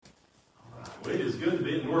It is good to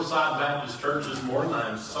be at Northside Baptist Church this morning. I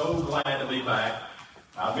am so glad to be back.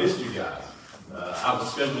 I missed you guys. I was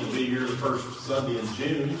scheduled to be here the first Sunday in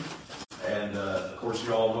June. And, of course,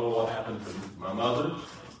 you all know what happened to my mother.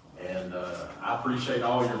 And I appreciate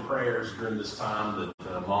all your prayers during this time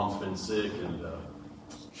that Mom's been sick. And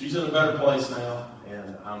she's in a better place now.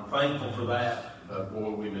 And I'm thankful for that. But,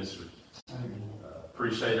 boy, we miss her.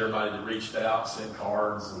 Appreciate everybody that reached out, sent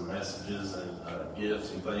cards and messages and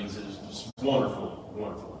gifts and things. It was just wonderful,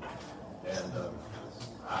 wonderful. And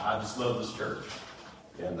I just love this church.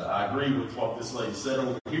 And I agree with what this lady said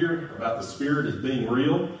over here about the Spirit as being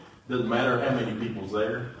real. Doesn't matter how many people's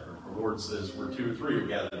there. The Lord says where 2 or 3 are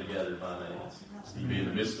gathered together in my name, He'll be in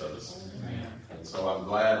the midst of us. And so I'm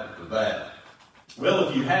glad for that. Well,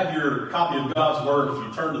 if you have your copy of God's Word, if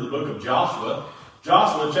you turn to the book of Joshua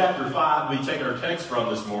chapter 5, we take our text from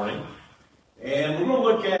this morning. And we're going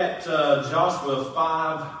to look at Joshua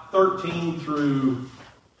 5:13 through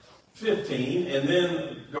 15, and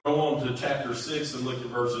then go on to chapter 6 and look at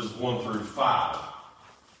verses 1 through 5.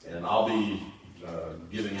 And I'll be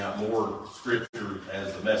giving out more scripture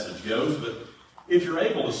as the message goes. But if you're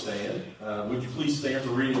able to stand, would you please stand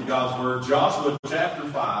for reading of God's Word? Joshua chapter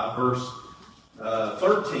 5, verse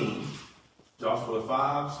 13. Joshua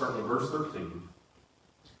 5, starting with verse 13.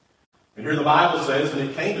 And here the Bible says, "And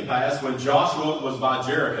it came to pass, when Joshua was by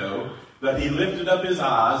Jericho, that he lifted up his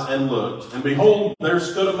eyes and looked, and behold, there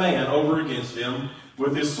stood a man over against him,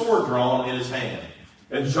 with his sword drawn in his hand.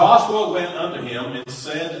 And Joshua went unto him, and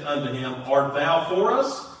said unto him, Art thou for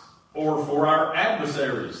us, or for our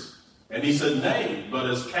adversaries? And he said, Nay, but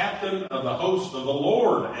as captain of the host of the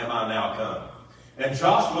Lord am I now come. And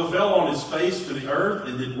Joshua fell on his face to the earth,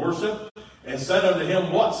 and did worship, and said unto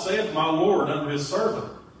him, What saith my Lord unto his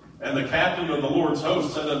servant? And the captain of the Lord's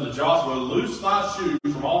host said unto Joshua, Loose thy shoes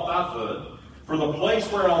from off thy foot, for the place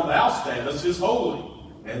whereon thou standest is holy.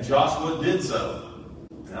 And Joshua did so."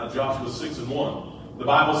 Now Joshua 6 and 1. The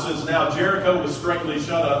Bible says, "Now Jericho was straitly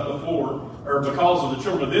shut up because of the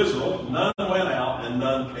children of Israel. None went out, and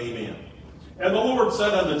none came in. And the Lord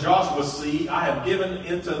said unto Joshua, See, I have given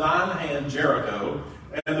into thine hand Jericho,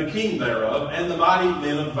 and the king thereof, and the mighty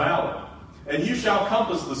men of valor. And you shall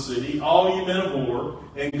compass the city, all ye men of war,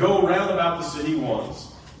 and go round about the city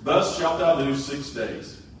once. Thus shalt thou do 6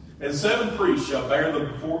 days. And 7 priests shall bear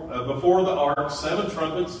before the ark 7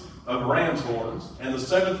 trumpets of ram's horns. And the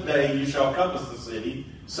 7th day you shall compass the city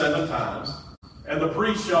 7 times. And the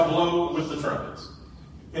priests shall blow with the trumpets.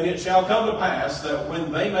 And it shall come to pass that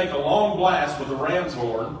when they make a long blast with the ram's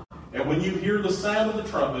horn, and when you hear the sound of the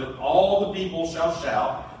trumpet, all the people shall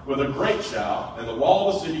shout with a great shout, and the wall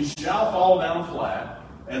of the city shall fall down flat,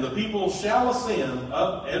 and the people shall ascend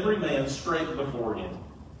up every man straight before him."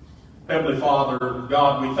 Heavenly Father,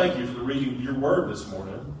 God, we thank you for the reading of your word this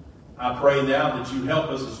morning. I pray now that you help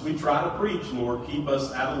us as we try to preach, Lord. Keep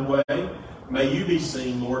us out of the way. May you be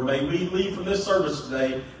seen, Lord. May we leave from this service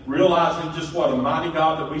today realizing just what a mighty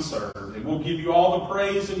God that we serve. And we'll give you all the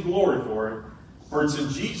praise and glory for it. For it's in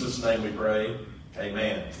Jesus' name we pray.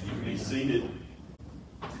 Amen. You can be seated.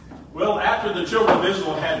 Well, after the children of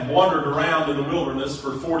Israel had wandered around in the wilderness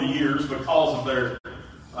for 40 years because of their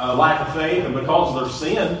lack of faith and because of their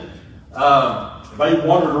sin, they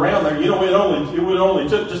wandered around there. You know, it would only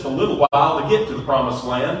took just a little while to get to the promised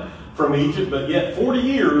land from Egypt, but yet 40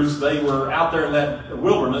 years they were out there in that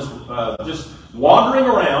wilderness just wandering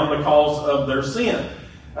around because of their sin.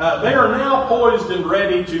 They are now poised and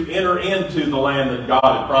ready to enter into the land that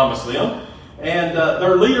God had promised them. And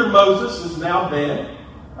their leader Moses is now dead.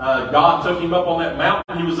 God took him up on that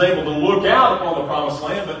mountain. He was able to look out upon the promised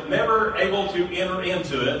land, but never able to enter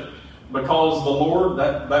into it because the Lord,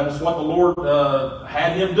 that was what the Lord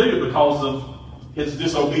had him do because of his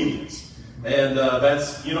disobedience. And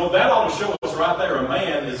that's, you know, that ought to show us right there a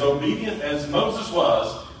man as obedient as Moses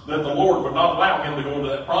was, that the Lord would not allow him to go into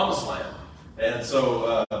that promised land. And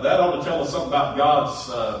so that ought to tell us something about God's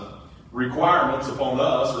requirements upon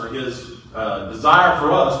us, or his desire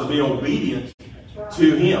for us to be obedient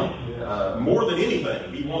to him. More than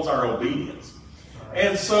anything, he wants our obedience.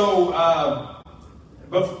 And so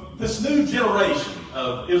but this new generation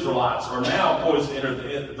of Israelites are now poised to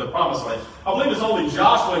enter the promised land. I believe it's only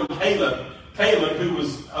Joshua and Caleb, who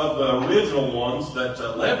was of the original ones that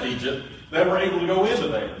left Egypt, that were able to go into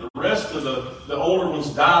there. The rest of the older ones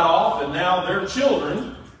died off, and now their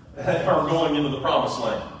children are going into the promised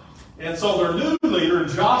land. And so their new leader,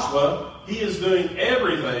 Joshua, he is doing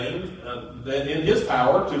everything in his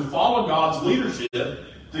power to follow God's leadership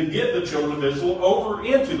to get the children of Israel over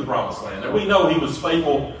into the promised land. And we know he was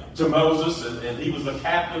faithful to Moses, and he was the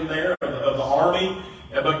captain there of the army.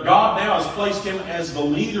 But God now has placed him as the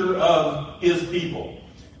leader of his people.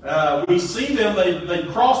 We see them, they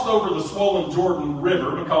crossed over the swollen Jordan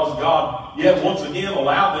River because God yet once again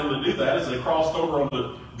allowed them to do that as they crossed over on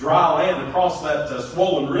the dry land across that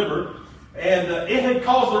swollen river. And it had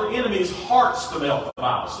caused their enemies' hearts to melt, the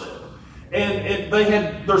Bible said. And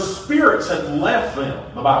their spirits had left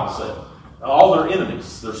them, the Bible said. All their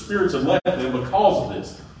enemies, their spirits had left them because of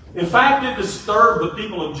this. In fact, it disturbed the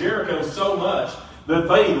people of Jericho so much that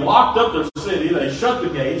they locked up their city, they shut the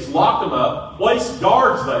gates, locked them up, placed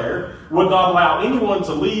guards there, would not allow anyone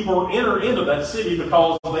to leave or enter into that city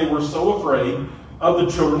because they were so afraid of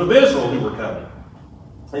the children of Israel who were coming.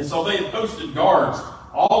 And so they had posted guards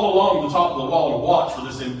all along the top of the wall to watch for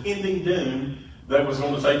this impending doom that was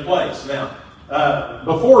going to take place. Now,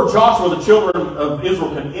 before Joshua, the children of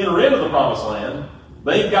Israel can enter into the promised land,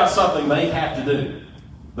 they've got something they have to do.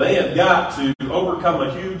 They have got to overcome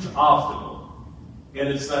a huge obstacle. And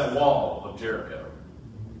it's that wall of Jericho.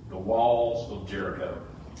 The walls of Jericho.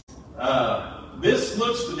 This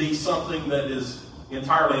looks to be something that is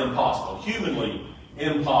entirely impossible. Humanly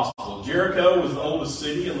impossible. Jericho was the oldest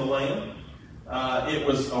city in the land. It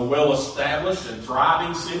was a well-established and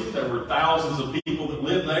thriving city. There were thousands of people that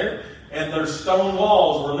lived there. And their stone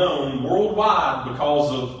walls were known worldwide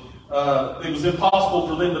because of it was impossible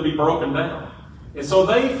for them to be broken down. And so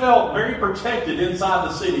they felt very protected inside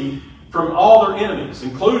the city from all their enemies,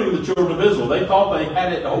 including the children of Israel. They thought they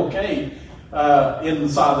had it okay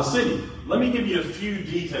inside the city. Let me give you a few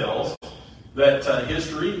details that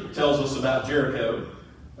history tells us about Jericho.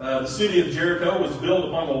 The city of Jericho was built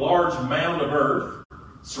upon a large mound of earth,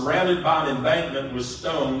 surrounded by an embankment with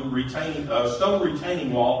stone retaining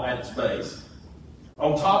wall at its base.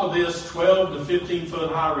 On top of this 12 to 15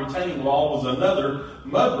 foot high retaining wall was another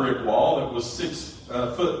mud brick wall that was 6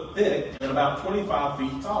 foot thick and about 25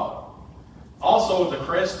 feet tall. Also at the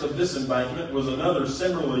crest of this embankment was another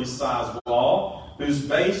similarly sized wall whose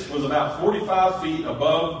base was about 45 feet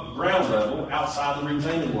above ground level outside the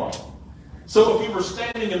retaining wall. So if you were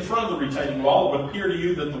standing in front of the retaining wall, it would appear to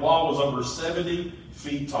you that the wall was over 70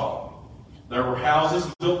 feet tall. There were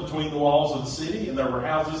houses built between the walls of the city, and there were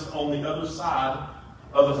houses on the other side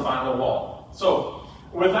of the final wall. So,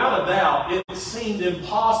 without a doubt, it seemed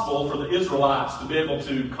impossible for the Israelites to be able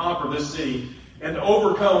to conquer this city and to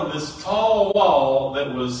overcome this tall wall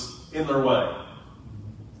that was in their way.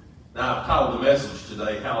 Now, I've titled the message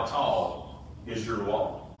today, How Tall is Your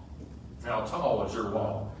Wall? How tall is your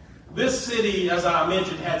wall? This city, as I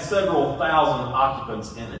mentioned, had several thousand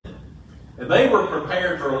occupants in it. And they were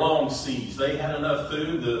prepared for a long siege. They had enough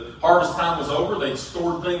food. The harvest time was over. They'd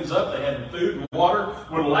stored things up. They had food and water.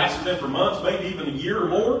 Would have lasted them for months, maybe even a year or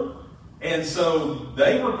more. And so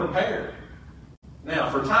they were prepared. Now,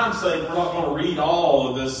 for time's sake, we're not going to read all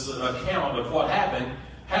of this account of what happened,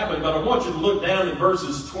 but I want you to look down in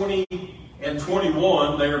verses 20 and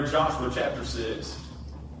 21 there in Joshua chapter 6.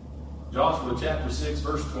 Joshua chapter 6,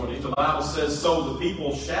 verse 20. The Bible says, So the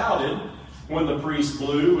people shouted when the priest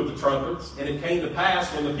blew with the trumpets, and it came to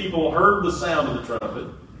pass when the people heard the sound of the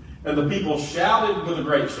trumpet, and the people shouted with a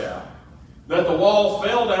great shout, that the wall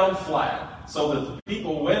fell down flat, so that the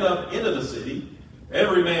people went up into the city,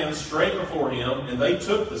 every man straight before him, and they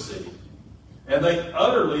took the city. And they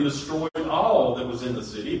utterly destroyed all that was in the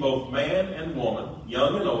city, both man and woman,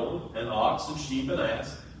 young and old, and ox and sheep and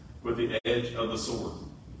ass, with the edge of the sword.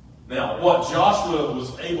 Now, what Joshua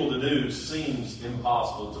was able to do seems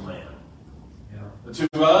impossible to man.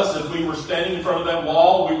 To us, if we were standing in front of that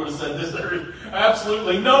wall, we would have said, there is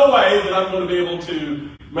absolutely no way that I'm going to be able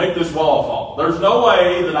to make this wall fall. There's no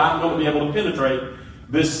way that I'm going to be able to penetrate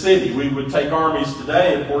this city. We would take armies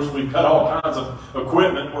today. Of course, we've got all kinds of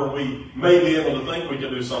equipment where we may be able to think we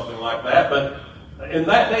could do something like that. But in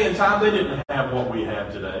that day and time, they didn't have what we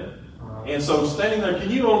have today. And so standing there,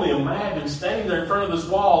 can you only imagine standing there in front of this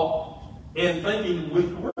wall and thinking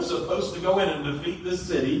we're supposed to go in and defeat this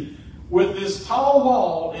city with this tall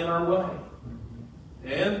wall in our way?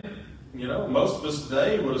 And, most of us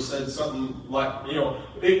today would have said something like,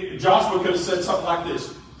 Joshua could have said something like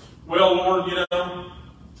this. Well, Lord,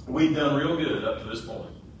 we've done real good up to this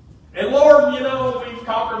point. And Lord, we've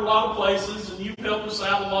conquered a lot of places and you've helped us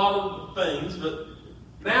out a lot of things, but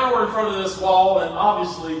now we're in front of this wall and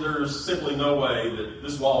obviously there's simply no way that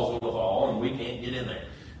this wall is going to fall and we can't get in there.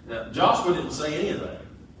 Now, Joshua didn't say any of that.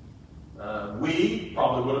 We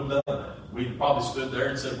probably would have done that. We probably stood there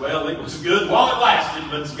and said, well, it was good while it lasted,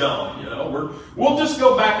 but it's gone. We'll just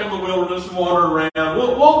go back in the wilderness and wander around.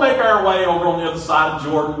 We'll make our way over on the other side of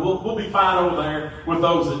Jordan. We'll be fine over there with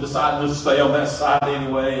those that decided to stay on that side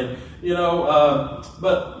anyway. And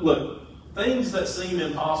but look, things that seem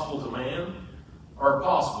impossible to man are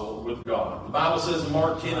possible with God. The Bible says in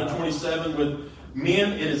Mark 10 and 27, with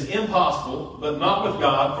men it is impossible, but not with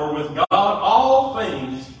God, for with God all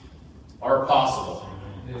things are possible.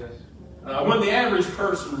 Yes. When the average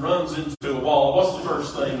person runs into a wall, what's the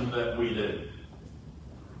first thing that we do?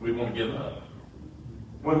 We want to give up.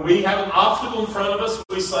 When we have an obstacle in front of us,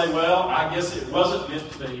 we say, well, I guess it wasn't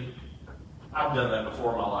meant to be. I've done that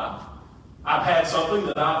before in my life. I've had something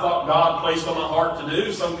that I thought God placed on my heart to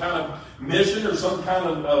do, some kind of mission or some kind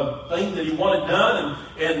of thing that He wanted done.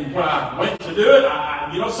 And when I went to do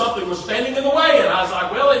it, something was standing in the way. And I was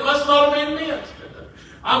like, well, it must not have been meant.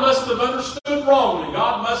 I must have understood wrongly.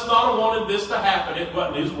 God must not have wanted this to happen. It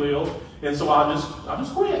wasn't His will. And so I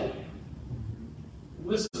just quit.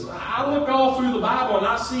 Listen, I look all through the Bible and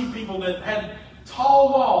I see people that had tall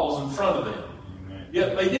walls in front of them.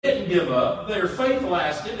 Yet they didn't give up. Their faith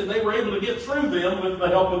lasted, and they were able to get through them with the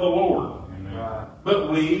help of the Lord. Amen. But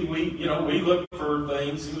we look for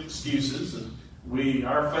things and excuses, and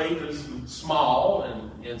our faith is small,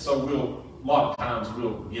 and so a lot of times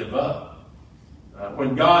we'll give up.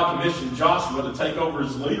 When God commissioned Joshua to take over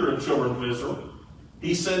as leader of children of Israel,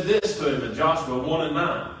 He said this to him in Joshua 1 and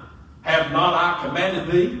 9. Have not I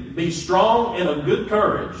commanded thee? Be strong and of good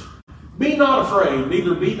courage. Be not afraid,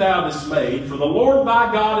 neither be thou dismayed, for the Lord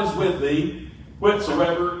thy God is with thee,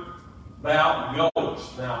 whithersoever thou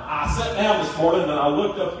goest. Now, I sat down this morning and I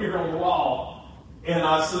looked up here on the wall, and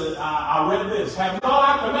I said, I read this. Have not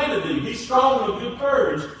I commanded thee? Be strong and of good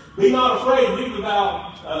courage. Be not afraid, neither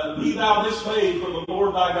be thou dismayed, for the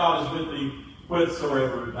Lord thy God is with thee,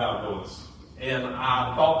 whithersoever thou goest. And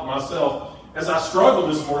I thought to myself, as I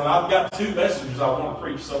struggled this morning, I've got two messages I want to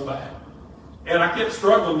preach so bad. And I kept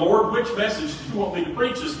struggling, Lord, which message do you want me to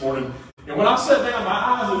preach this morning? And when I sat down, my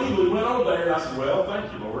eyes immediately went over there, and I said, well,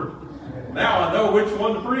 thank you, Lord. Now I know which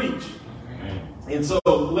one to preach. And so,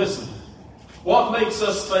 listen, what makes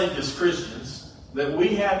us think as Christians that we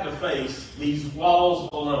have to face these walls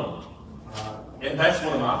alone? And that's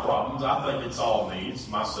one of my problems. I think it's all me. It's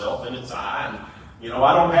myself, and it's I. And,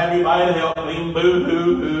 I don't have anybody to help me,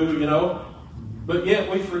 boo-hoo-hoo, But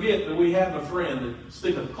yet we forget that we have a friend that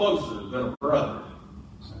sticketh closer than a brother.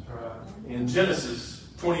 That's right. In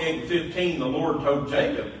Genesis 28:15, the Lord told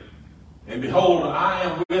Jacob, and behold, I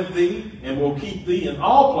am with thee, and will keep thee in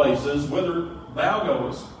all places whither thou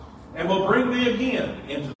goest, and will bring thee again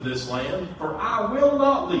into this land, for I will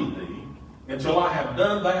not leave thee until I have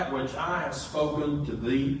done that which I have spoken to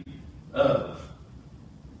thee of.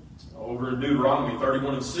 Over in Deuteronomy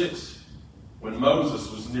 31:6, when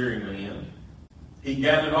Moses was nearing the end, he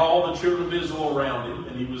gathered all the children of Israel around him,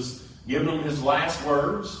 and he was giving them his last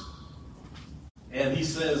words. And he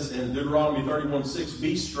says in Deuteronomy 31:6,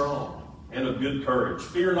 be strong and of good courage.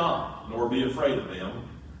 Fear not, nor be afraid of them.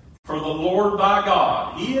 For the Lord thy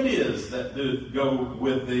God, He it is that doth go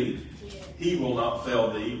with thee. He will not fail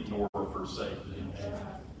thee, nor forsake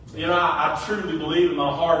thee. I truly believe in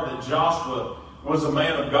my heart that Joshua was a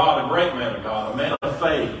man of God, a great man of God, a man of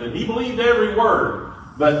faith. And he believed every word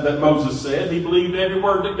that Moses said. He believed every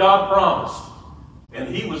word that God promised. And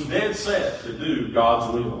he was dead set to do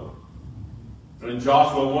God's will. And in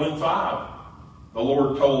Joshua 1 and 5, the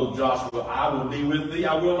Lord told Joshua, I will be with thee,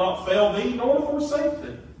 I will not fail thee, nor forsake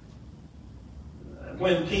thee.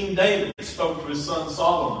 When King David spoke to his son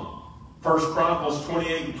Solomon, 1 Chronicles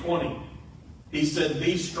 28 and 20, he said,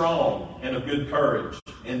 be strong and of good courage,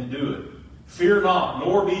 and do it. Fear not,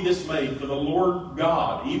 nor be dismayed, for the Lord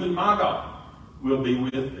God, even my God, will be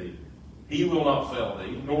with thee. He will not fail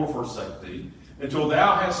thee, nor forsake thee, until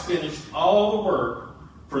thou hast finished all the work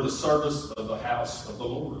for the service of the house of the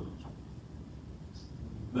Lord.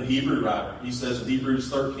 The Hebrew writer, he says in Hebrews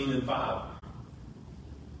 13 and 5,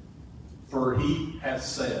 for He hath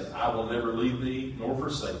said, I will never leave thee, nor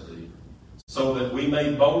forsake thee, so that we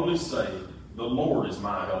may boldly say, the Lord is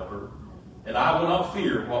my helper, and I will not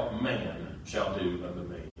fear what man shall do unto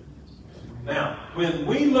me. Now, when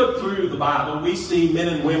we look through the Bible, we see men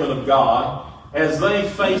and women of God as they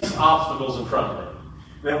face obstacles in front of them.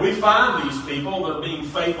 Now, we find these people that are being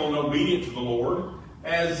faithful and obedient to the Lord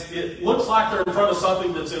as it looks like they're in front of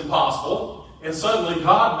something that's impossible, and suddenly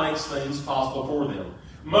God makes things possible for them.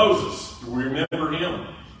 Moses, do we remember him?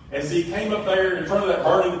 As he came up there in front of that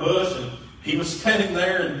burning bush, and he was standing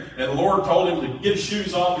there, and the Lord told him to get his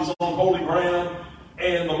shoes off. He's on holy ground.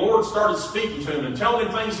 And the Lord started speaking to him and telling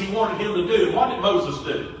him things He wanted him to do. And what did Moses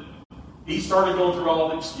do? He started going through all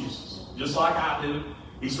the excuses, just like I do.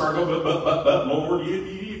 He started going, but Lord,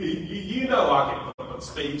 you know I can't.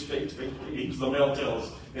 Speak. He's the Meltills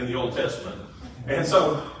in the Old Testament. And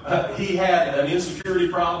so he had an insecurity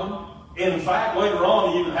problem. In fact, later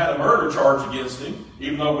on, he even had a murder charge against him,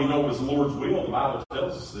 even though we know it was the Lord's will. The Bible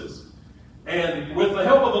tells us this. And with the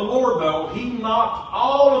help of the Lord, though, he knocked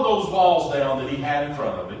all of those walls down that he had in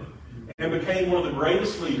front of him and became one of the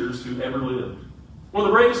greatest leaders who ever lived. One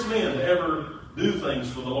of the greatest men to ever do things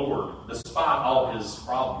for the Lord, despite all his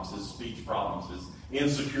problems, his speech problems, his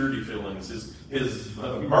insecurity feelings, his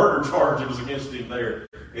murder charge that was against him there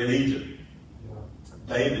in Egypt.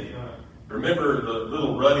 David. Remember the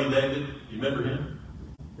little ruddy David? You remember him?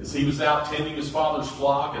 As he was out tending his father's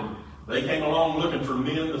flock, and they came along looking for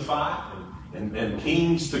men to fight and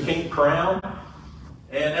kings to crown.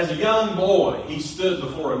 And as a young boy, he stood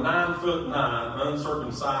before a 9'9"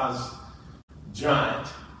 uncircumcised giant,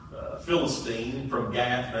 Philistine from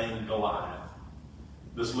Gath named Goliath.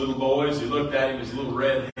 This little boy, as he looked at him, his little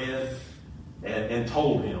red head, and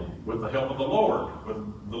told him, with the help of the Lord,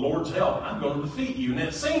 with the Lord's help, I'm going to defeat you. And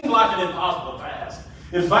it seemed like an impossible task.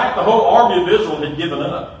 In fact, the whole army of Israel had given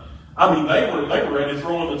up. I mean, they were ready to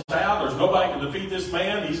throw in the towel. There's nobody can defeat this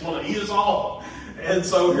man. He's going to eat us all. And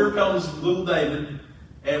so here comes little David,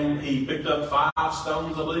 and he picked up 5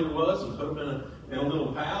 stones, I believe it was, and put them in a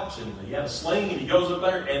little pouch, and he had a sling, and he goes up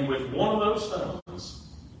there, and with one of those stones,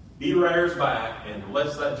 he rears back and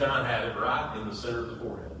lets that giant have it right in the center of the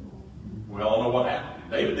forehead. We all know what happened.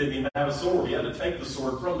 David didn't even have a sword. He had to take the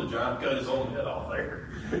sword from the giant, cut his own head off there.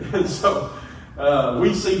 And so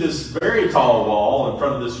we see this very tall wall in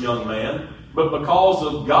front of this young man, but because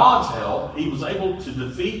of God's help, he was able to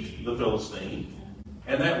defeat the Philistine,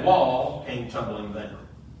 and that wall came tumbling down.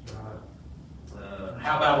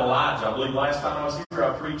 How about Elijah? I believe last time I was here,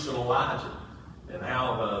 I preached on Elijah and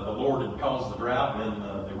how the Lord had caused the drought, and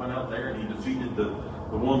then they went out there and he defeated the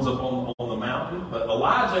ones up on the mountain. But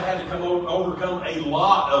Elijah had to overcome a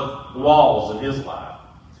lot of walls in his life.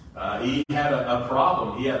 He had a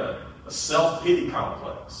problem. He had a self-pity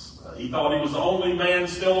complex. He thought he was the only man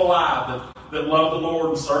still alive that loved the Lord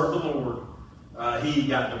and served the Lord. He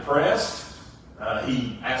got depressed.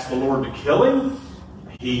 He asked the Lord to kill him.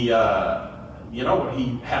 He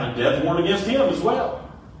had a death warrant against him as well.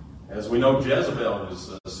 As we know, Jezebel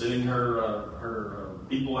was sending her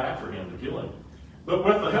people after him to kill him. But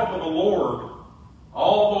with the help of the Lord,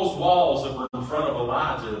 all those walls that were in front of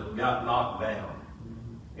Elijah got knocked down.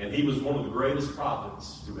 And he was one of the greatest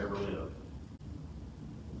prophets to ever live.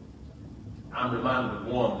 I'm reminded of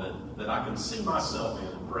one that I can see myself in,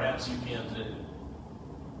 and perhaps you can too.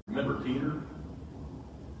 Remember Peter?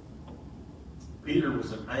 Peter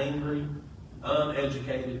was an angry,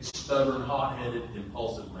 uneducated, stubborn, hot-headed,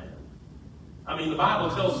 impulsive man. I mean, the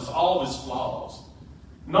Bible tells us all his flaws.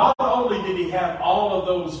 Not only did he have all of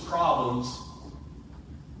those problems,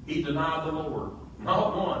 he denied the Lord.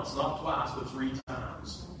 Not once, not twice, but 3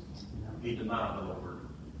 times. He denied the Lord.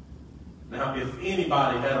 Now, if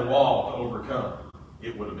anybody had a wall to overcome,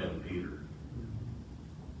 it would have been Peter.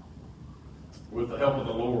 With the help of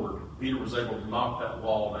the Lord, Peter was able to knock that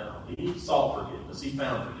wall down. He saw forgiveness. He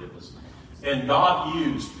found forgiveness. And God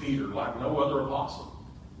used Peter like no other apostle.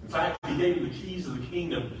 In fact, he gave him the keys of the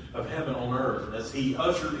kingdom of heaven on earth as he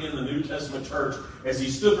ushered in the New Testament church, as he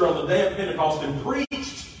stood there on the day of Pentecost and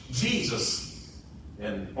preached Jesus.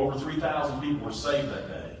 And over 3,000 people were saved that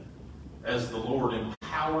day as the Lord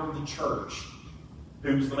empowered the church.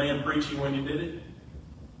 Who was the man preaching when he did it?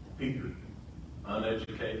 Peter.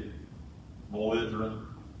 Uneducated, belligerent,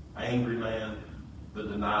 angry man that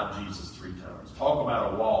denied Jesus 3 times. Talk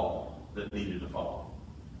about a wall that needed to fall.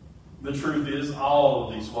 The truth is, all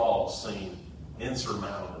of these walls seem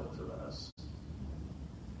insurmountable to us.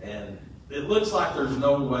 And it looks like there's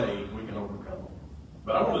no way we can overcome them.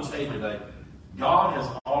 But I want to tell you today, God has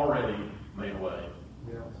already made a way.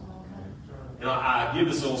 You know, I give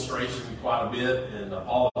this illustration quite a bit, and I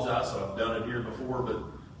apologize that I've done it here before, but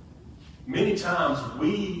many times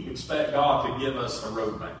we expect God to give us a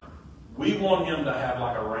roadmap. We want Him to have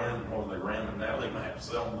like a random Natalie maps.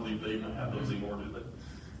 I don't believe they even have those anymore, do they?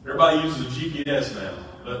 Everybody uses a GPS now.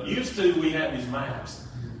 But used to, we had these maps.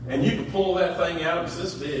 And you could pull that thing out, it was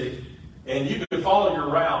this big, and you could follow your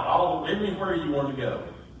route everywhere you wanted to go.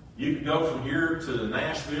 You could go from here to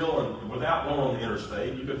Nashville and without going on the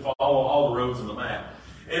interstate. You could follow all the roads on the map.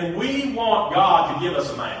 And we want God to give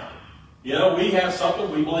us a map. You know, we have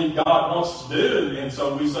something we believe God wants us to do, and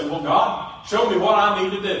so we say, well, God, show me what I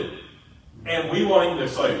need to do. And we want Him to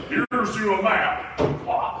say, here's you a map.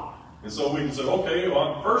 Plop. And so we can say, okay,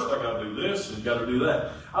 well, first I got to do this and got to do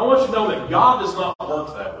that. I want you to know that God does not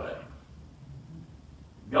work that way.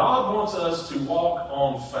 God wants us to walk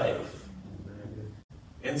on faith.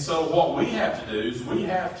 And so what we have to do is we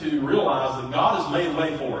have to realize that God has made a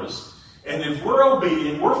way for us. And if we're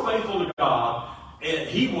obedient, we're faithful to God, And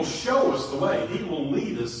He will show us the way. He will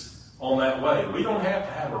lead us on that way. We don't have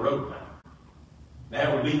to have a roadmap.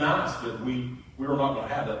 That would be nice, but we're not going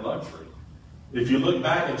to have that luxury. If you look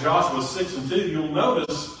back at Joshua 6 and 2, you'll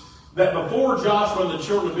notice that before Joshua and the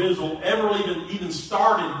children of Israel ever even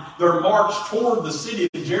started their march toward the city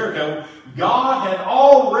of Jericho, God had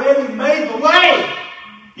already made the way.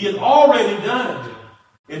 He had already done it.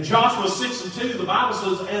 In Joshua 6 and 2, the Bible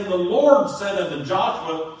says, "And the Lord said unto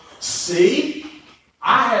Joshua, See,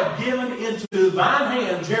 I have given into thine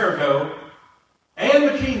hand Jericho, and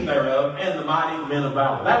the king thereof, and the mighty men of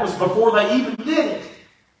valor." That was before they even did it.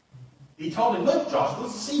 He told him, "Look, Joshua,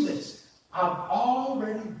 let's see this. I've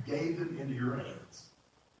already gave it into your hands."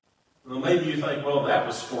 Well, maybe you think, well, that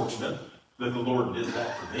was fortunate that the Lord did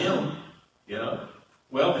that for them.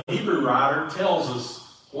 Well, the Hebrew writer tells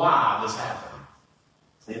us why this happened.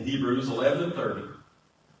 In Hebrews 11 and 30,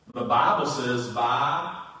 the Bible says,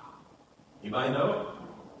 by, anybody know it?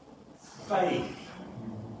 Faith.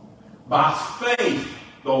 By faith,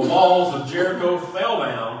 the walls of Jericho fell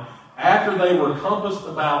down after they were compassed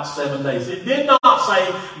about 7 days. It did not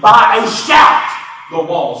say, by a shout, the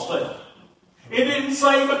walls fell. It didn't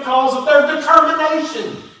say because of their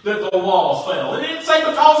determination that the walls fell. It didn't say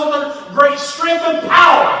because of their great strength and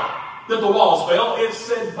power that the walls fell. It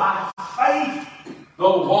said by faith, the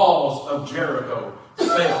walls of Jericho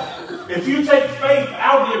fell. If you take faith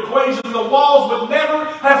out of the equation, the walls would never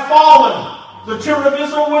have fallen. The children of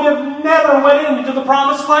Israel would have never went into the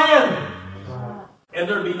promised land. And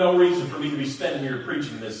there'd be no reason for me to be standing here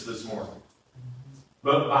preaching this morning.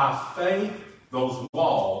 But by faith, those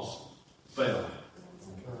walls fell.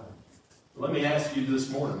 Let me ask you this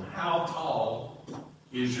morning, how tall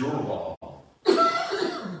is your wall?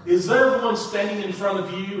 Is there one standing in front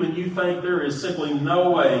of you and you think there is simply no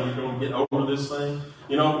way you're going to get over this thing?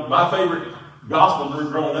 My favorite gospel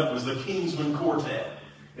group growing up was the Kingsmen Quartet.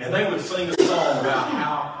 And they would sing a song about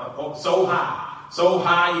how so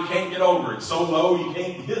high you can't get over it, so low you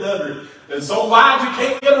can't get under it, and so wide you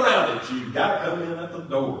can't get around it. You've got to come in at the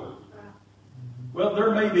door. Well,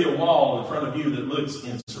 there may be a wall in front of you that looks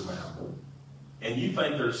insurmountable, and you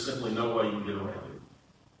think there's simply no way you can get around it.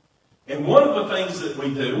 And one of the things that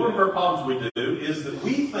we do, one of our problems we do, is that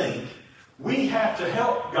we think we have to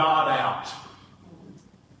help God out.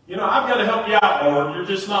 I've got to help you out, Lord. You're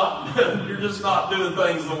just not doing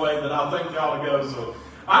things the way that I think you ought to go. So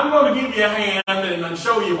I'm going to give you a hand and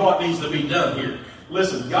show you what needs to be done here.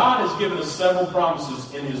 Listen, God has given us several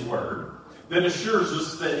promises in His Word that assures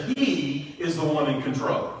us that He is the one in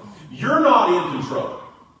control. You're not in control.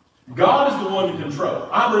 God is the one in control.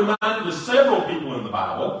 I'm reminded of several people in the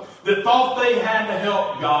Bible that thought they had to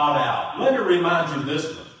help God out. Let me remind you of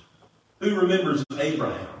this one. Who remembers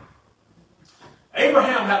Abraham?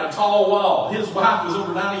 Abraham had a tall wall. His wife was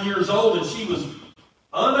over 90 years old and she was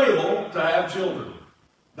unable to have children.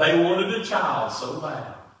 They wanted a child so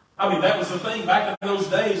bad. That was the thing. Back in those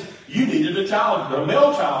days, you needed a child, a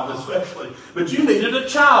male child especially. But you needed a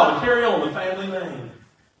child to carry on the family name.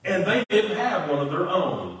 And they didn't have one of their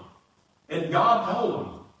own. And God told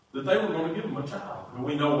them that they were going to give them a child. And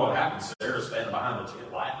we know what happened. Sarah standing behind the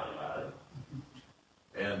tent laughing about it.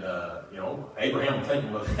 And, Abraham was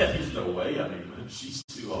thinking, well, there's no way. She's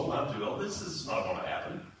too old. I'm too old. This is not going to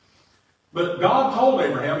happen. But God told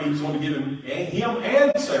Abraham He was going to give him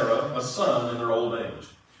and Sarah a son in their old age.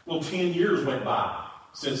 Well, 10 years went by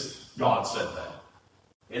since God said that.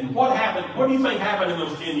 And what happened? What do you think happened in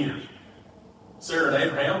those 10 years? Sarah and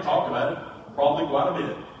Abraham talked about it probably quite a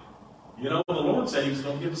bit. The Lord said He was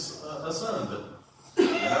going to give us a son, but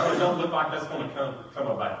it don't look like that's going to come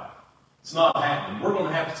about. It's not happening. We're going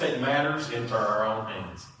to have to take matters into our own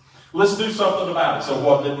hands. Let's do something about it. So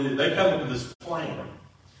what they come up with this plan.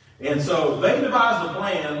 And so they devised a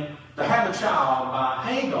plan to have a child by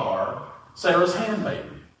Hagar, Sarah's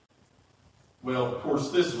handmaiden. Well, of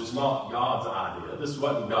course, this was not God's idea. This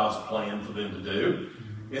wasn't God's plan for them to do.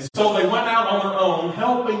 And so they went out on their own,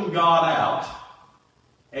 helping God out.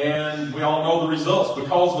 And we all know the results.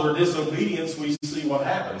 Because of their disobedience, we see what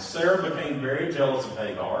happened. Sarah became very jealous of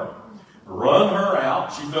Hagar, run her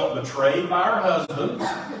out. She felt betrayed by her husband.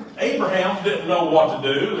 Abraham didn't know what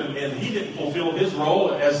to do, and he didn't fulfill his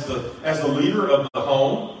role as the leader of the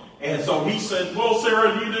home. And so he said, well,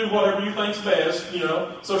 Sarah, you do whatever you think's best,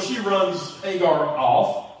 So she runs Hagar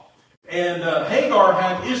off. And Hagar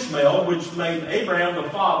had Ishmael, which made Abraham the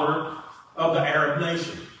father of the Arab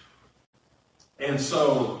nation. And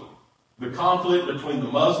so the conflict between the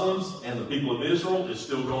Muslims and the people of Israel is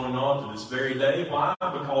still going on to this very day. Why?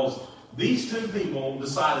 Because these two people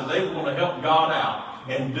decided they were going to help God out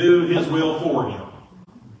and do His will for Him.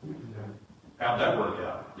 How'd that work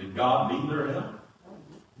out? Did God need their help?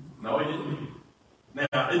 No, he didn't.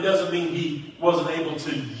 Now, it doesn't mean he wasn't able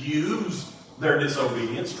to use their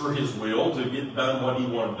disobedience for his will to get done what he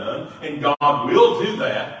wanted done. And God will do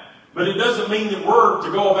that. But it doesn't mean that we're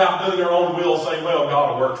to go about doing our own will, saying, well,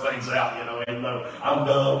 God will work things out, even though I'm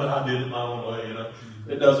dumb and I did it my own way,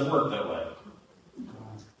 It doesn't work that way.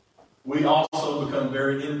 We also become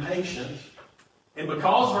very impatient. And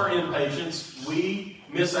because of our impatience, we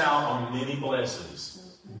miss out on many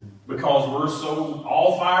blessings. Because we're so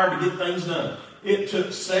all fired to get things done. It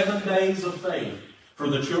took 7 days of faith for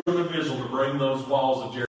the children of Israel to bring those walls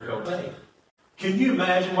of Jericho down. Can you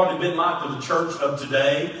imagine what it would have been like to the church of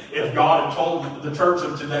today if God had told the church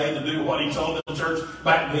of today to do what he told the church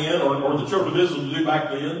back then, or the children of Israel to do back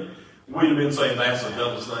then? We'd have been saying, that's the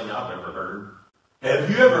dumbest thing I've ever heard. Have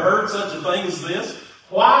you ever heard such a thing as this?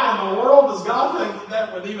 Why in the world does God think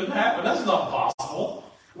that would even happen? That's not possible.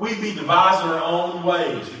 We'd be devising our own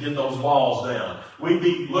ways to get those walls down. We'd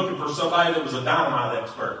be looking for somebody that was a dynamite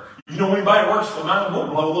expert. You know anybody that works for mine? We'll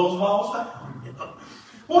blow those walls down.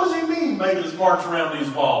 What does he mean making us march around these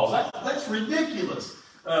walls? That's ridiculous.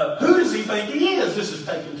 Who does he think he is? This is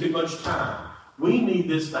taking too much time. We need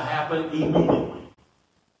this to happen immediately.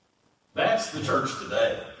 That's the church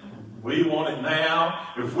today. We want it now.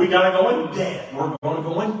 If we got to go in debt, we're going to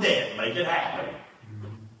go in debt and make it happen.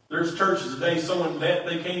 There's churches today so in debt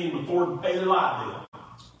they can't even afford to pay their light bill.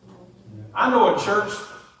 I know a church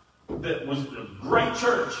that was a great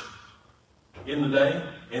church in the day,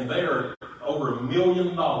 and they are over $1 million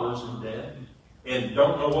in debt and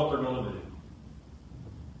don't know what they're going to do.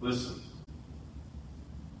 Listen,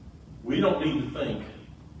 we don't need to think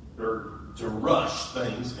or to rush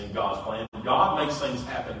things in God's plan. God makes things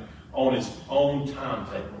happen on his own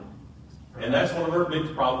timetable. And that's one of our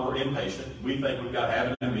big problems. We're impatient. We think we've got to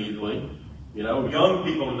have it immediately. Young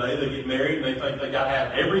people today, they get married and they think they got to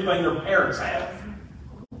have everything their parents have.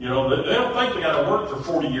 They don't think they got to work for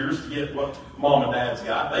 40 years to get what mom and dad's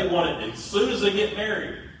got. They want it as soon as they get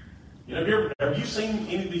married. Have you seen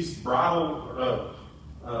any of these bridal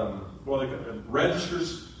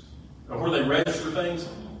registers where they register things?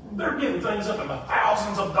 They're getting things up in the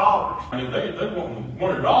thousands of dollars. I mean, they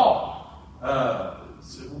want it all.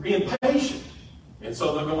 Impatient. And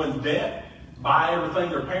so they'll go in debt, buy everything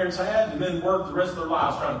their parents had, and then work the rest of their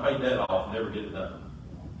lives trying to pay debt off and never get it done.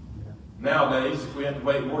 Nowadays, if we have to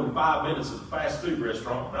wait more than 5 minutes at a fast food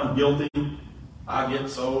restaurant, I'm guilty, I get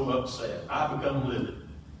so upset. I become livid.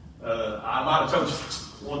 I might have told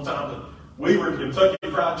you one time that we were at Kentucky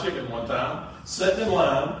Fried Chicken one time, sitting in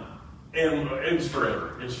line, and it was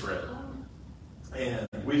forever. It's forever. And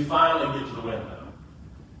we finally get to the window.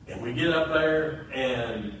 And we get up there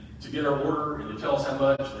and to get our order and to tell us how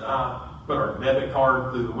much, and I put our debit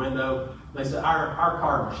card through the window. They said, our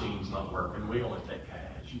card machine's not working. We only take cash.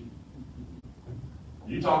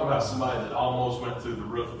 You talk about somebody that almost went through the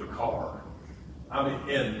roof of the car. I mean,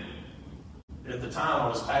 and at the time I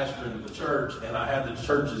was pastoring the church, and I had the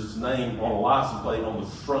church's name on a license plate on the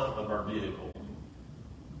front of our vehicle.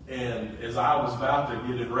 And as I was about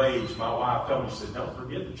to get enraged, my wife told me, she said, don't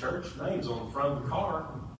forget the church name's on the front of the car.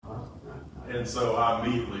 And so I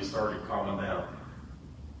immediately started calming down.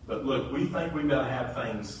 But look, we think we've got to have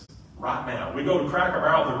things right now. We go to Cracker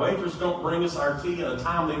Barrel, the waitress don't bring us our tea in a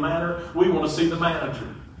timely manner. We want to see the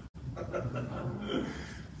manager.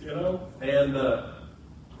 And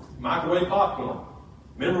microwave popcorn.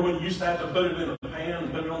 Remember when you used to have to put it in a pan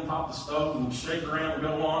and put it on top of the stove and shake around and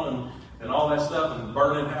go on and all that stuff and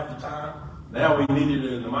burn it half the time? Now we need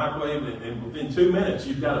it in the microwave, and within 2 minutes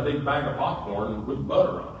you've got a big bag of popcorn with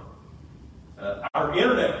butter on it. Our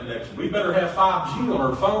internet connection, we better have 5G on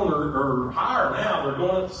our phone or higher now. They're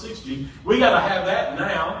going up to 6G. We got to have that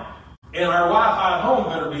now, and our Wi-Fi at home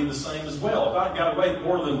better be the same as well. If I've got to wait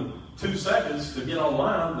more than 2 seconds to get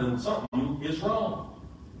online, then something is wrong.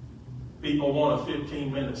 People want a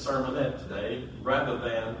 15-minute sermonette today rather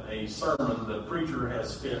than a sermon the preacher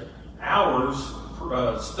has spent hours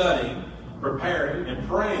studying, preparing, and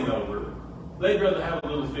praying over. They'd rather have a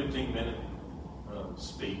little 15-minute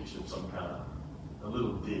speech of some kind, a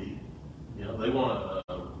little ditty. They want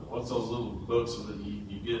what's those little books that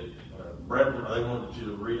you get? They want you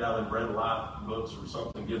to read out of Bread of Life books or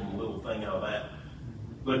something, give them a little thing out of that.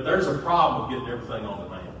 But there's a problem with getting everything on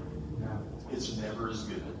demand. It's never as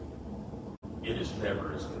good. It is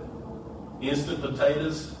never as good. Instant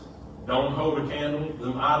potatoes don't hold a candle.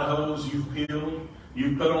 Them Idahos you've peeled,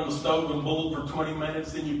 you put on the stove and boiled for 20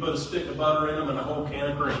 minutes, then you put a stick of butter in them and a whole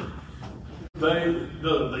can of cream.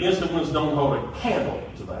 The instant ones don't hold a candle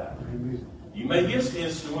to that. You may get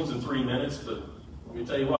instant ones in 3 minutes, but let me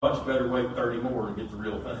tell you what, you better wait 30 more and get the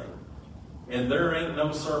real thing. And there ain't no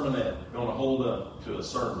sermonette going to hold up to a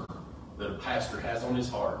sermon that a pastor has on his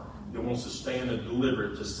heart that wants to stand and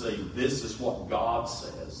deliver it to say, this is what God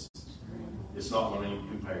says. It's not going to even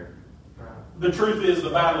compare. The truth is, the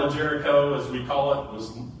Battle of Jericho, as we call it,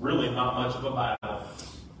 was really not much of a battle.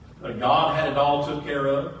 God had it all took care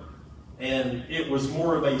of, and it was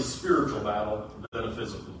more of a spiritual battle than a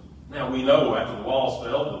physical. Now, we know after the walls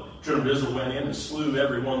fell, the children of Israel went in and slew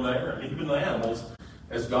everyone there, and even the animals,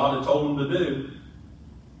 as God had told them to do.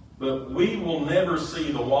 But we will never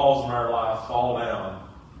see the walls in our life fall down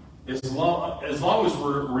as long as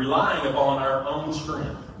we're relying upon our own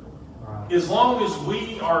strength. As long as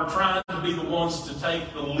we are trying to be the ones to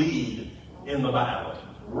take the lead in the battle,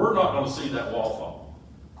 we're not going to see that wall fall.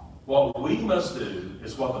 What we must do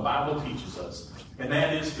is what the Bible teaches us, and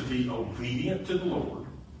that is to be obedient to the Lord.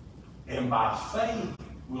 And by faith,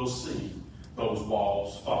 we'll see those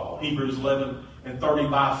walls fall. Hebrews 11:30,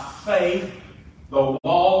 by faith, the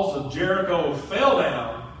walls of Jericho fell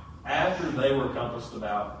down after they were compassed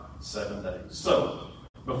about 7 days. So,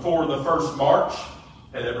 before the first march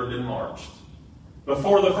had ever been marched,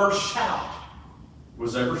 before the first shout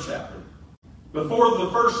was ever shouted, before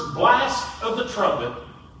the first blast of the trumpet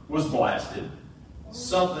was blasted,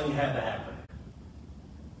 something had to happen.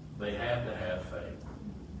 They had to have faith.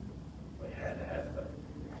 They had to have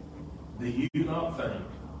faith. Do you not think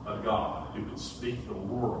a God who could speak the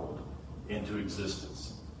world into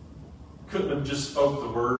existence couldn't have just spoke the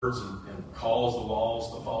words and caused the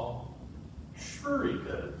walls to fall? Sure he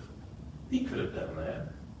could have. He could have done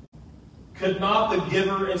that. Could not the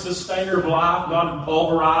giver and sustainer of life not have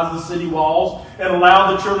pulverized the city walls and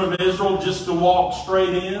allowed the children of Israel just to walk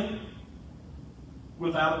straight in?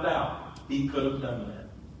 Without a doubt, he could have done that.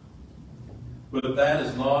 But that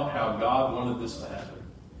is not how God wanted this to happen.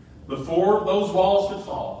 Before those walls could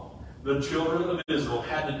fall, the children of Israel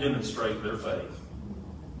had to demonstrate their faith.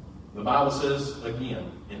 The Bible says, again,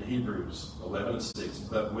 in Hebrews 11:6,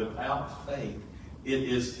 but without faith it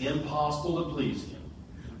is impossible to please him.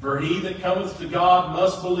 For he that cometh to God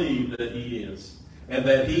must believe that he is, and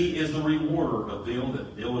that he is the rewarder of them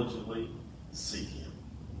that diligently seek him.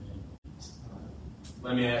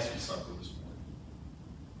 Let me ask you something this morning.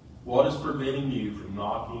 What is preventing you from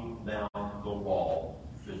knocking down the wall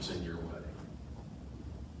that's in your way?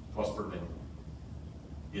 What's preventing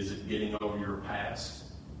you? Is it getting over your past?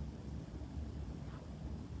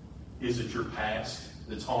 Is it your past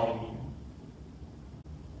that's haunting you?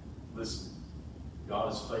 Listen,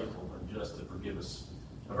 God is faithful and just to forgive us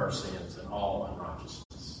of our sins and all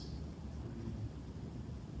unrighteousness.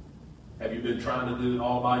 Have you been trying to do it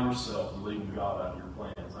all by yourself and leaving God out of your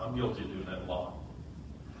plans? I'm guilty of doing that a lot.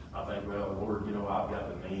 I think, well, Lord, I've got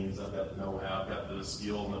the means, I've got the know-how, I've got the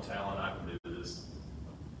skill and the talent, I can do this.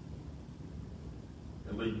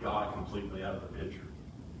 And leave God completely out of the picture.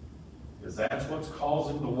 Is that what's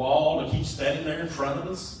causing the wall to keep standing there in front of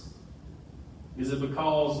us? Is it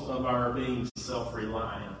because of our being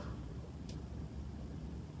self-reliant?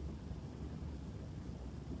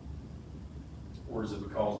 Or is it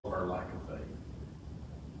because of our lack of faith?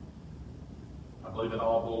 I believe it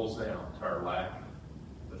all boils down to our lack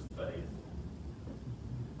of faith.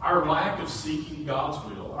 Our lack of seeking God's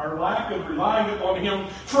will, our lack of relying upon Him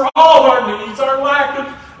for all our needs, our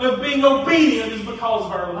lack of being obedient is because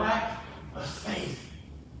of our lack of faith.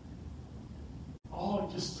 All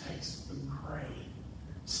it just takes is a grain,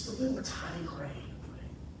 just a little tiny grain of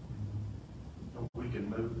faith, and we can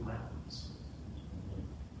move the mountains.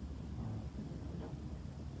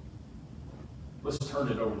 Let's turn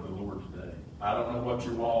it over to the Lord today. I don't know what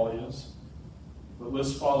your wall is, but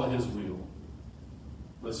let's follow His will.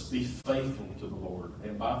 Let's be faithful to the Lord.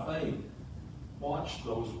 And by faith, watch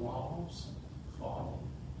those walls fall.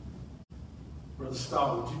 Brother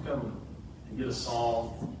Scott, would you come and get a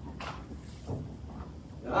song?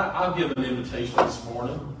 And I'll give an invitation this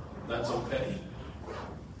morning, if that's okay.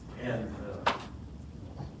 And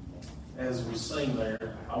as we sing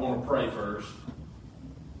there, I want to pray first.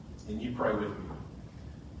 And you pray with me.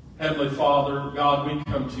 Heavenly Father, God, we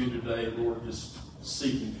come to you today, Lord, just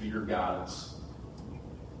seeking for your guidance.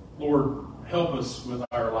 Lord, help us with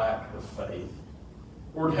our lack of faith.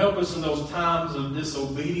 Lord, help us in those times of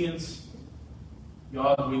disobedience.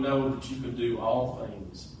 God, we know that you can do all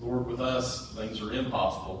things. Lord, with us, things are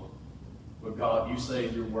impossible. But God, you say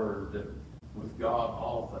in your word that with God,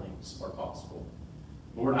 all things are possible.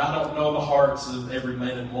 Lord, I don't know the hearts of every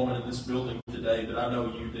man and woman in this building today, but I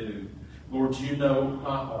know you do. Lord, you know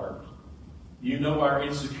my heart. You know our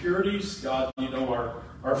insecurities. God, you know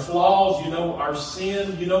our flaws. You know our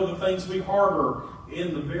sin. You know the things we harbor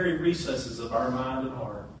in the very recesses of our mind and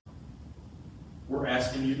heart. We're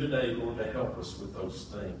asking you today, Lord, to help us with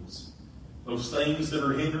those things. Those things that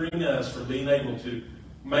are hindering us from being able to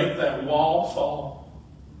make that wall fall.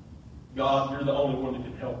 God, you're the only one that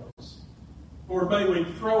can help us. Lord, may we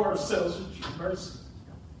throw ourselves at your mercy.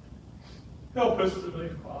 Help us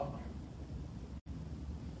today, Father.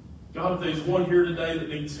 God, if there's one here today that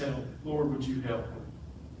needs help, Lord, would you help them?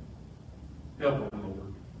 Help them,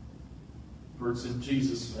 Lord. For it's in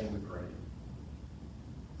Jesus' name we pray.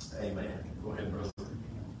 Amen. Go ahead, brother.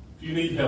 If you need help,